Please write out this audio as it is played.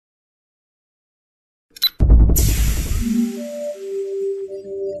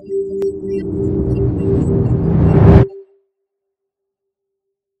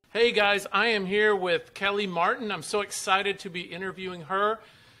Hey guys, I am here with Kelly Martin. I'm so excited to be interviewing her.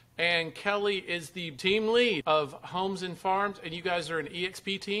 And Kelly is the team lead of Homes and Farms, and you guys are an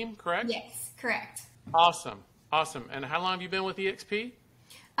EXP team, correct? Yes, correct. Awesome, awesome. And how long have you been with EXP?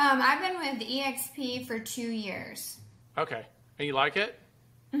 I've been with EXP for 2 years. Okay, and you like it?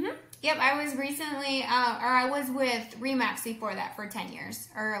 Yep, I was recently, I was with Remax before that for 10 years,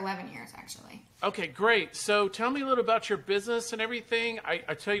 or 11 years actually. Okay, great. So tell me a little about your business and everything. I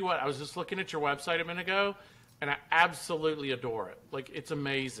tell you what, I was just looking at your website a minute ago, and I absolutely adore it. Like, it's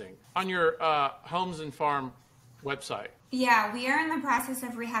amazing. On your Homes and Farm website. Yeah, we are in the process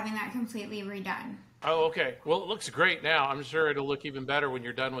of having that completely redone. Oh, okay. Well, it looks great now. I'm sure it'll look even better when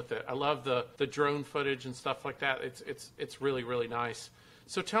you're done with it. I love the drone footage and stuff like that. It's really, really nice.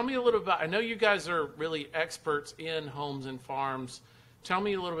 So tell me a little about, I know you guys are really experts in homes and farms. Tell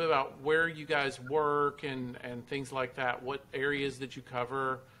me a little bit about where you guys work and things like that. What areas that you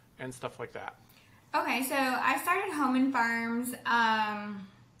cover and stuff like that. Okay, so I started Home and Farms, I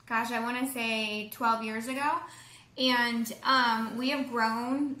want to say 12 years ago. And we have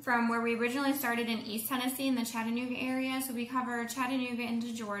grown from where we originally started in East Tennessee in the Chattanooga area. So we cover Chattanooga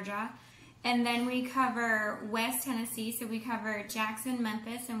into Georgia. And then we cover West Tennessee. So we cover Jackson,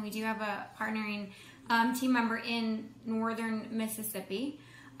 Memphis, and we do have a partnering team member in northern Mississippi.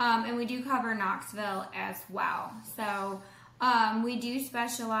 And we do cover Knoxville as well. So we do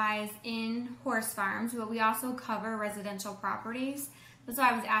specialize in horse farms, but we also cover residential properties. That's why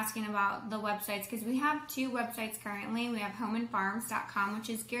I was asking about the websites, because we have 2 websites currently. We have homeandfarms.com, which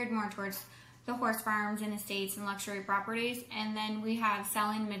is geared more towards the horse farms and estates and luxury properties. And then we have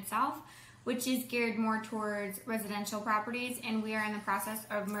Selling Mid-South, which is geared more towards residential properties. And we are in the process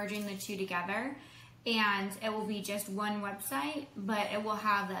of merging the 2 together. And it will be just one website, but it will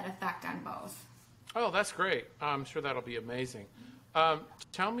have that effect on both. Oh, that's great. I'm sure that'll be amazing.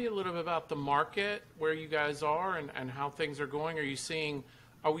 Tell me a little bit about the market, where you guys are and how things are going.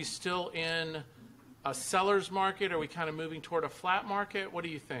 Are we still in a seller's market? Are we kind of moving toward a flat market? What do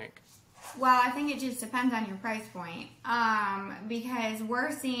you think? Well, I think it just depends on your price point. Because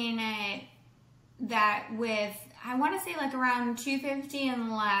we're seeing it that with, I want to say like around 250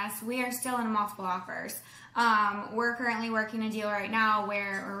 and less, we are still in multiple offers. We're currently working a deal right now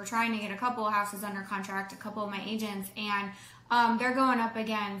where we're trying to get a couple of houses under contract, a couple of my agents, and they're going up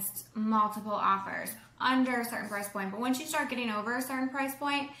against multiple offers under a certain price point. But once you start getting over a certain price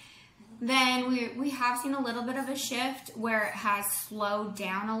point, then we have seen a little bit of a shift where it has slowed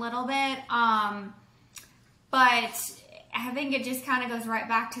down a little bit. But I think it just kind of goes right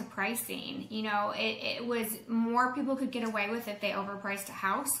back to pricing. You know, it was more people could get away with if they overpriced a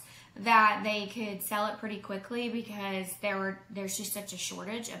house, that they could sell it pretty quickly because there's just such a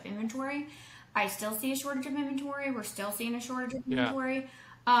shortage of inventory. I still see a shortage of inventory. We're still seeing a shortage of inventory.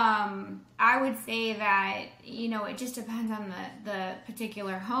 I would say that, you know, it just depends on the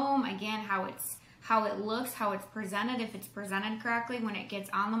particular home. Again, how it looks, how it's presented. If it's presented correctly when it gets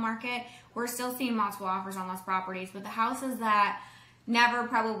on the market, we're still seeing multiple offers on those properties. But the houses that never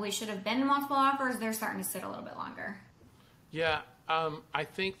probably should have been multiple offers, they're starting to sit a little bit longer. Yeah, I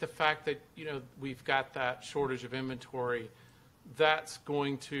think the fact that, you know, we've got that shortage of inventory, that's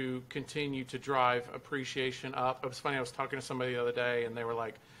going to continue to drive appreciation up. It was funny, I was talking to somebody the other day, and they were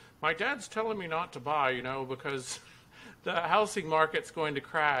like, my dad's telling me not to buy, you know, because the housing market's going to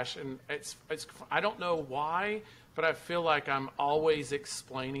crash. And it's I don't know why, but I feel like I'm always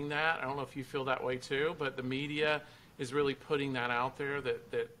explaining that. I don't know if you feel that way too, but the media is really putting that out there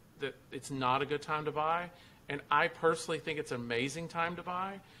that it's not a good time to buy. And I personally think it's an amazing time to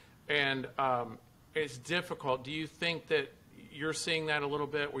buy. And it's difficult. Do you think that you're seeing that a little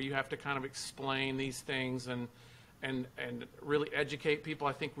bit, where you have to kind of explain these things and really educate people?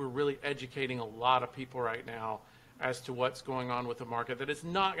 I think we're really educating a lot of people right now as to what's going on with the market, that it's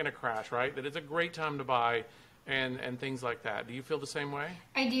not going to crash, right? That it's a great time to buy and things like that. Do you feel the same way?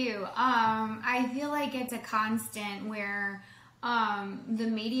 I do. I feel like it's a constant where the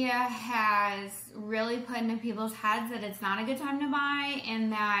media has really put into people's heads that it's not a good time to buy,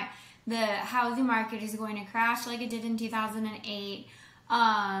 and that the housing market is going to crash like it did in 2008,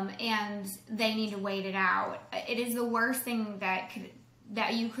 and they need to wait it out. It is the worst thing that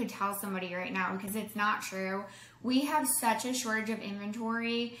you could tell somebody right now, because it's not true. We have such a shortage of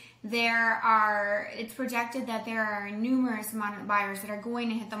inventory. It's projected that there are numerous amount of buyers that are going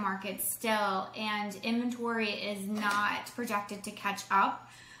to hit the market still, and inventory is not projected to catch up.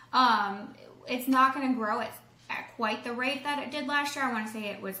 It's not going to grow at quite the rate that it did last year. I want to say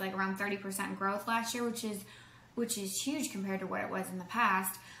it was like around 30% growth last year, which is huge compared to what it was in the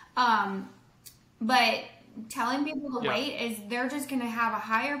past. But telling people to Yeah. wait is they're just going to have a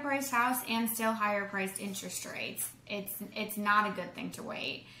higher priced house and still higher priced interest rates. It's not a good thing to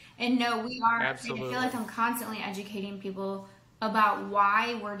wait. And no, we are. I feel Absolutely. like I'm constantly educating people about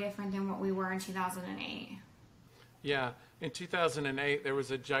why we're different than what we were in 2008. Yeah. In 2008, there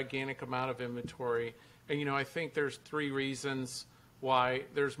was a gigantic amount of inventory. And, I think there's three reasons why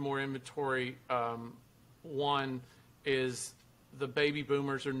there's more inventory. One is the baby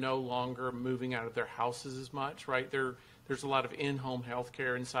boomers are no longer moving out of their houses as much, right? There's a lot of in-home health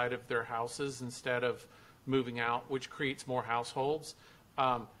care inside of their houses instead of moving out, which creates more households.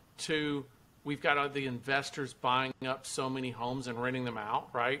 Two, we've got the investors buying up so many homes and renting them out,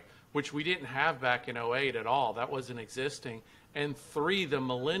 right? Which we didn't have back in '08 at all. That wasn't existing. And three, the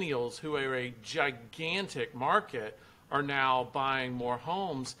millennials, who are a gigantic market, are now buying more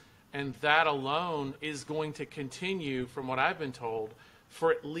homes. And that alone is going to continue, from what I've been told,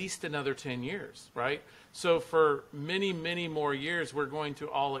 for at least another 10 years, right? So for many, many more years, we're going to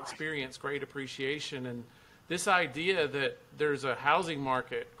all experience great appreciation. And this idea that there's a housing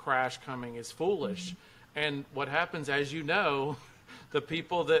market crash coming is foolish. Mm-hmm. And what happens, as you know, the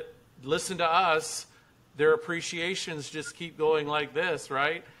people that listen to us, their appreciations just keep going like this,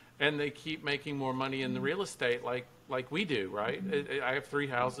 right? And they keep making more money in the real estate like we do, right? Mm-hmm. I have 3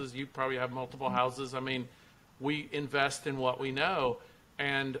 houses. You probably have multiple houses. I mean, we invest in what we know.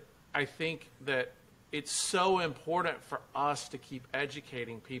 And I think that it's so important for us to keep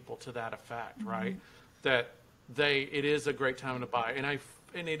educating people to that effect, mm-hmm. right? That it is a great time to buy.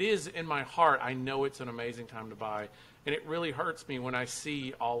 And it is, in my heart, I know it's an amazing time to buy. And it really hurts me when I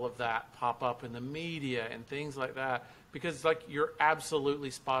see all of that pop up in the media and things like that, because you're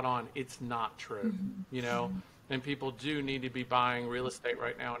absolutely spot on. It's not true, mm-hmm. And people do need to be buying real estate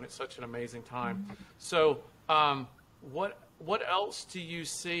right now, and it's such an amazing time. Mm-hmm. So what else do you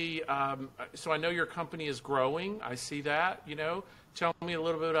see? So I know your company is growing. I see that, Tell me a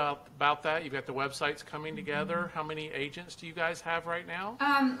little bit about that. You've got the websites coming together. How many agents do you guys have right now?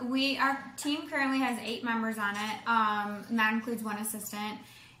 Our team currently has 8 members on it, and that includes 1 assistant.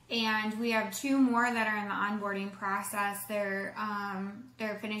 And we have 2 more that are in the onboarding process. They're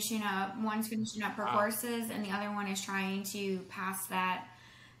finishing up. One's finishing up her courses, and the other one is trying to pass that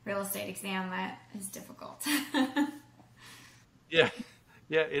real estate exam that is difficult. Yeah,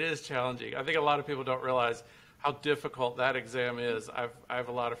 it is challenging. I think a lot of people don't realize how difficult that exam is. I have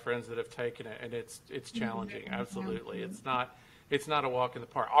a lot of friends that have taken it, and it's challenging. Absolutely, it's not a walk in the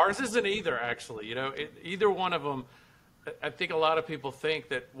park. Ours isn't either, actually. Either one of them. I think a lot of people think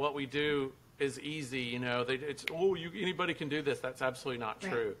that what we do is easy. Anybody can do this. That's absolutely not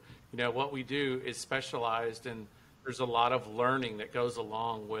true. Right. What we do is specialized, and there's a lot of learning that goes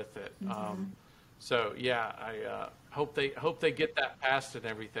along with it. Mm-hmm. So yeah, I hope they get that passed and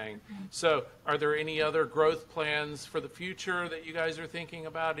everything. Mm-hmm. So are there any other growth plans for the future that you guys are thinking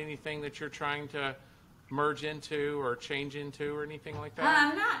about? Anything that you're trying to merge into or change into or anything like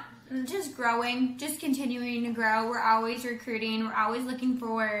that? Not just growing, just continuing to grow. We're always recruiting. We're always looking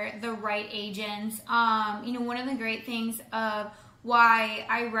for the right agents. One of the great things of why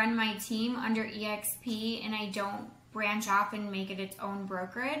I run my team under EXP and I don't branch off and make it its own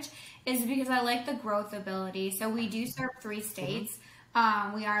brokerage is because I like the growth ability. So we do serve 3 states.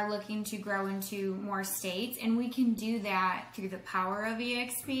 Mm-hmm. We are looking to grow into more states, and we can do that through the power of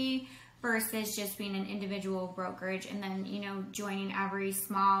EXP versus just being an individual brokerage and then, joining every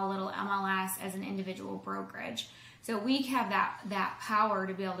small little MLS as an individual brokerage. So we have that power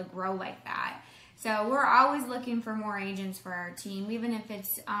to be able to grow like that. So we're always looking for more agents for our team, even if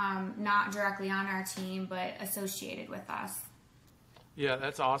it's not directly on our team, but associated with us. Yeah,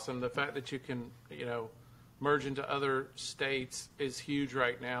 that's awesome. The fact that you can, merge into other states is huge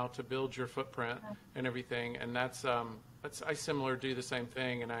right now to build your footprint and everything. And I similar do the same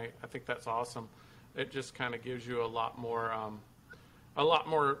thing, and I think that's awesome. It just kind of gives you a lot more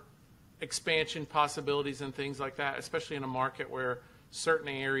expansion possibilities and things like that, especially in a market where certain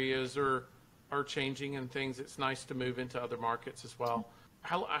areas are changing and things. It's nice to move into other markets as well.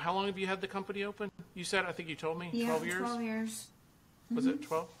 How long have you had the company open? You said, I think you told me, 12 years? 12 years. Was it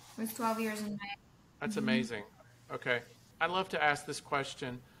 12? It was 12 years in May. That's amazing. Okay. I'd love to ask this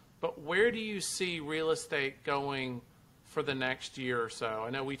question, but where do you see real estate going for the next year or so? I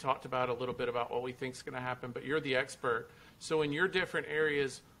know we talked about a little bit about what we think is going to happen, but you're the expert. So in your different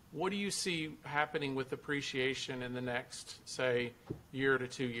areas, what do you see happening with appreciation in the next, say, year to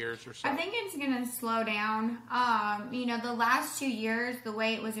 2 years or so? I think it's going to slow down. The last 2 years, the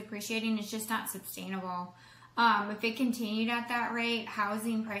way it was appreciating is just not sustainable. If it continued at that rate,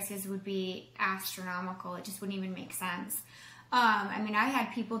 housing prices would be astronomical. It just wouldn't even make sense. I mean, I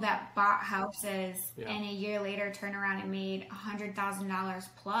had people that bought houses Yeah. and a year later turn around and made $100,000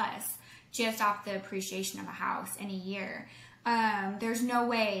 plus just off the appreciation of a house in a year. There's no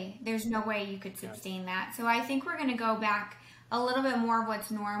way you could sustain that. So I think we're going to go back a little bit more of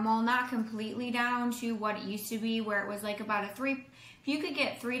what's normal, not completely down to what it used to be, where it was like about if you could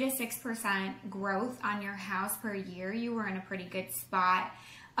get 3 to 6% growth on your house per year, you were in a pretty good spot.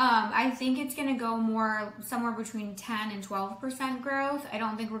 I think it's going to go more somewhere between 10 and 12% growth. I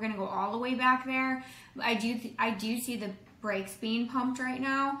don't think we're going to go all the way back there. I do see the brakes being pumped right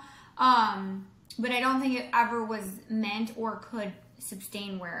now. But I don't think it ever was meant or could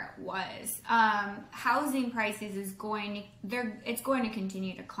sustain where it was. Housing prices it's going to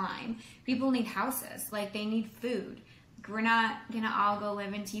continue to climb. People need houses, like they need food. We're not gonna all go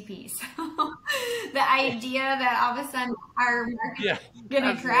live in teepees. So the idea that all of a sudden our market's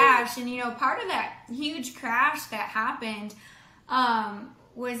gonna crash, and part of that huge crash that happened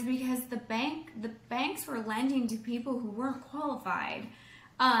was because the banks were lending to people who weren't qualified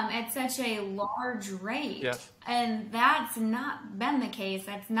at such a large rate. Yes. And that's not been the case.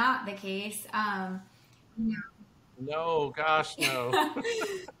 That's not the case. No, gosh, no.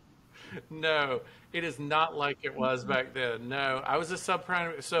 No, it is not like it was back then. No, I was a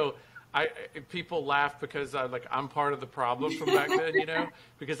subprime. So people laugh because I'm part of the problem from back then,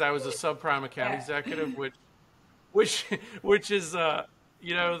 because I was a subprime account executive, which is,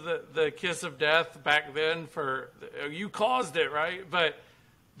 the kiss of death back then for you caused it, right? But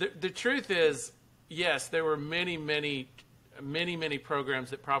the truth is, yes, there were many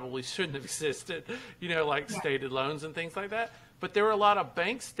programs that probably shouldn't have existed, like stated loans and things like that. But there were a lot of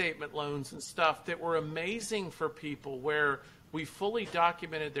bank statement loans and stuff that were amazing for people where we fully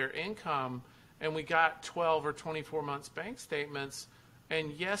documented their income and we got 12 or 24 months bank statements.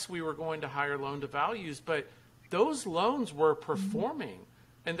 And yes, we were going to higher loan to values, but those loans were performing,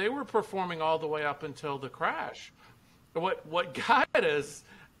 and they were performing all the way up until the crash. What got us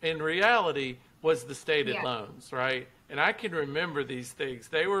in reality was the stated loans, right? And I can remember these things.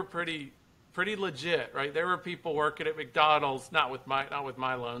 They were pretty legit, right? There were people working at McDonald's, not with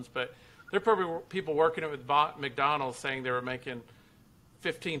my loans, but there were probably people working at McDonald's saying they were making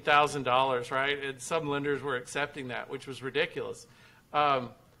 $15,000, right? And some lenders were accepting that, which was ridiculous.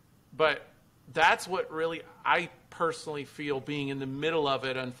 But that's what really, I personally feel, being in the middle of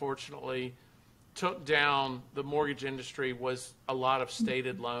it, unfortunately, took down the mortgage industry, was a lot of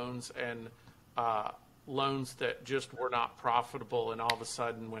stated loans and loans that just were not profitable, and all of a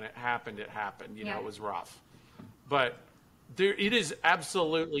sudden when it happened, it was rough. But it is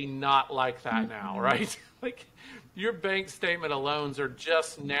absolutely not like that now, right? Like your bank statement of loans are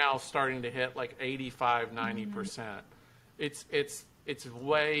just now starting to hit like 85, 90%. It's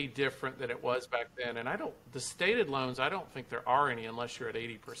way different than it was back then. And the stated loans, I don't think there are any unless you're at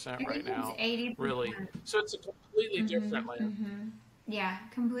 80% right now. 80%. Really. So it's a completely different land. Yeah,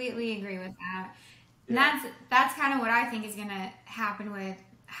 completely agree with that. And that's kind of what I think is going to happen with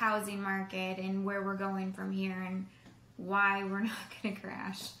housing market and where we're going from here and why we're not going to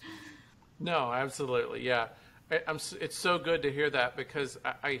crash. No, absolutely. Yeah. It's so good to hear that, because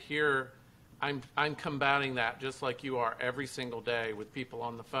I hear I'm combating that just like you are every single day with people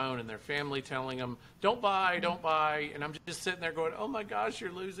on the phone and their family telling them, don't buy. And I'm just sitting there going, oh my gosh,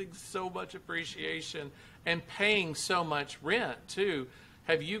 you're losing so much appreciation and paying so much rent too.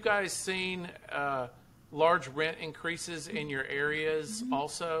 Have you guys seen large rent increases in your areas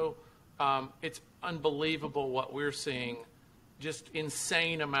also? It's unbelievable what we're seeing, just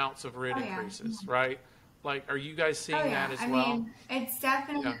insane amounts of rent increases, right? Like, are you guys seeing that as well? I mean, it's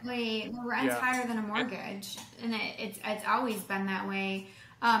definitely, the rent's higher than a mortgage, and it's always been that way.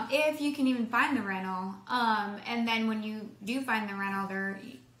 If you can even find the rental, and then when you do find the rental,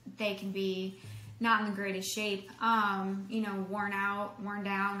 they can be not in the greatest shape, worn out, worn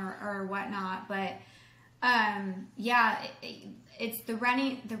down, or whatnot. But it's the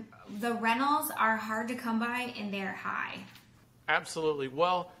rentals are hard to come by, and they're high. Absolutely.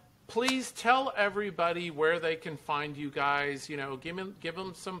 Well, please tell everybody where they can find you guys. Give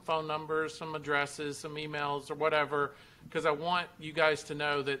them some phone numbers, some addresses, some emails, or whatever, because I want you guys to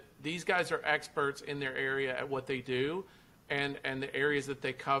know that these guys are experts in their area at what they do and the areas that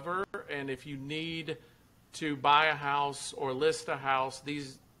they cover. And if you need to buy a house or list a house,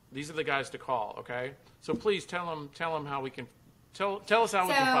 these are the guys to call. Okay, so please tell them how we can. Tell us how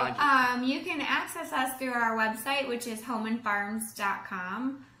we can find you. You can access us through our website, which is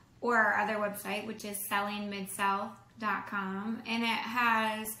homeandfarms.com. or our other website, which is sellingmidsouth.com. And it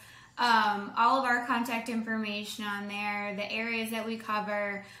has all of our contact information on there, the areas that we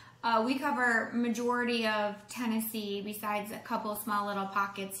cover, we cover majority of Tennessee besides a couple small little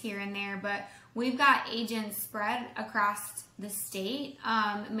pockets here and there, but we've got agents spread across the state,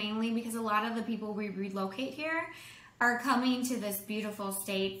 mainly because a lot of the people we relocate here are coming to this beautiful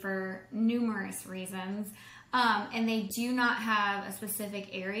state for numerous reasons. And they do not have a specific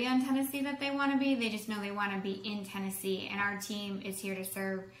area in Tennessee that they want to be. They just know they want to be in Tennessee. And our team is here to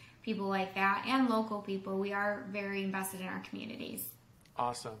serve people like that and local people. We are very invested in our communities.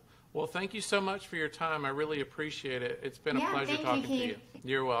 Awesome. Well, thank you so much for your time. I really appreciate it. It's been a pleasure talking to you.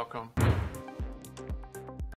 You're welcome.